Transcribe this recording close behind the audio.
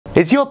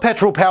Is your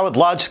petrol-powered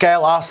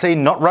large-scale RC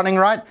not running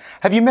right?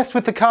 Have you messed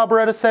with the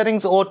carburetor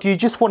settings, or do you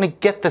just want to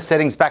get the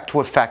settings back to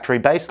a factory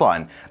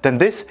baseline? Then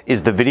this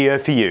is the video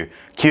for you.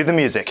 Cue the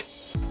music.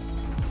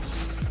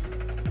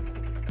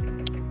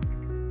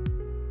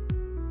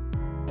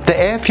 The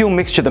air-fuel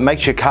mixture that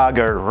makes your car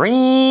go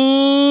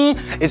ring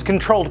is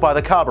controlled by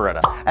the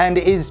carburetor and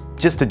is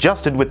just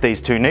adjusted with these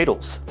two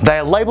needles. They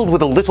are labelled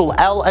with a little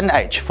L and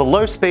H for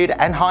low speed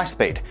and high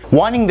speed.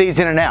 Winding these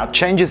in and out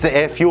changes the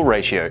air-fuel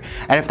ratio,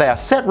 and if they are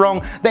set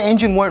wrong, the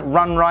engine won't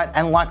run right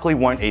and likely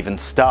won't even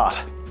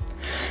start.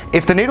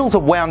 If the needles are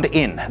wound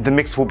in, the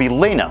mix will be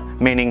leaner,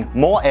 meaning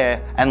more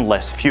air and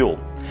less fuel.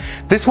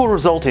 This will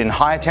result in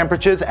higher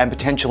temperatures and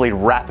potentially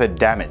rapid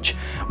damage.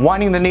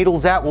 Winding the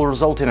needles out will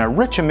result in a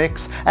richer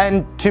mix,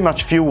 and too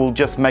much fuel will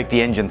just make the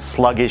engine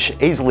sluggish,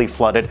 easily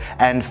flooded,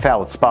 and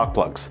foul its spark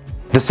plugs.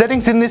 The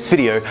settings in this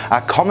video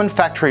are common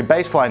factory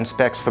baseline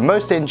specs for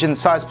most engines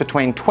sized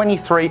between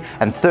 23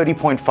 and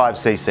 30.5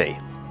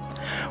 cc.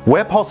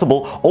 Where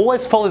possible,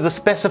 always follow the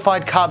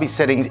specified carby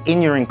settings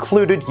in your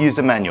included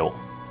user manual.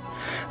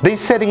 These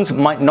settings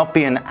might not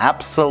be an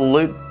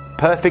absolute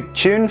perfect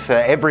tune for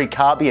every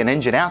carby and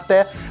engine out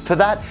there. For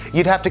that,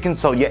 you'd have to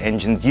consult your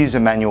engine's user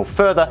manual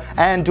further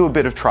and do a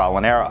bit of trial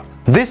and error.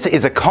 This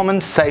is a common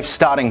safe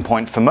starting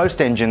point for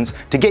most engines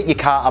to get your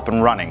car up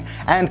and running,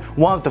 and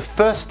one of the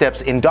first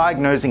steps in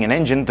diagnosing an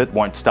engine that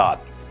won't start.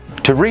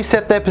 To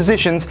reset their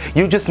positions,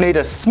 you'll just need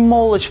a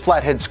smallish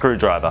flathead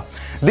screwdriver.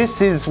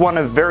 This is one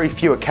of very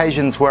few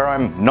occasions where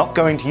I'm not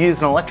going to use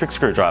an electric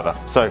screwdriver,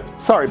 so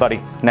sorry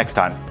buddy, next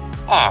time.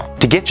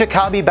 To get your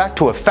carby back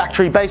to a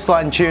factory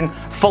baseline tune,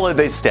 follow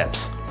these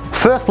steps.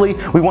 Firstly,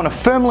 we want to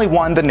firmly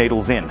wind the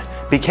needles in.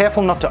 Be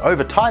careful not to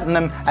over tighten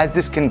them, as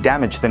this can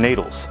damage the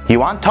needles.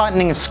 You aren't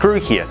tightening a screw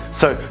here,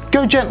 so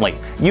go gently.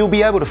 You'll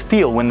be able to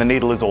feel when the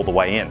needle is all the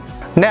way in.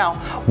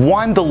 Now,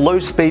 wind the low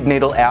speed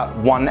needle out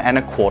 1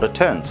 1/4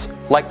 turns,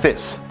 like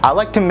this. I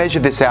like to measure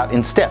this out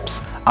in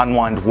steps.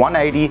 Unwind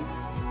 180,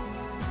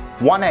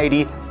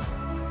 180,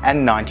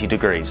 and 90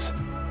 degrees.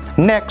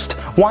 Next,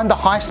 wind the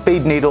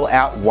high-speed needle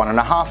out 1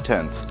 1/2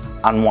 turns.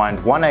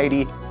 Unwind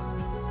 180,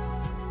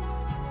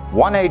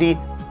 180,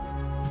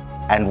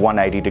 and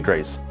 180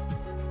 degrees.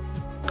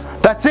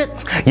 That's it!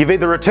 You've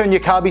either returned your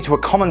carby to a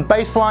common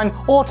baseline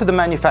or to the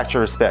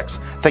manufacturer specs.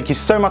 Thank you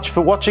so much for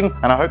watching,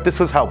 and I hope this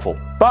was helpful.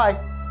 Bye!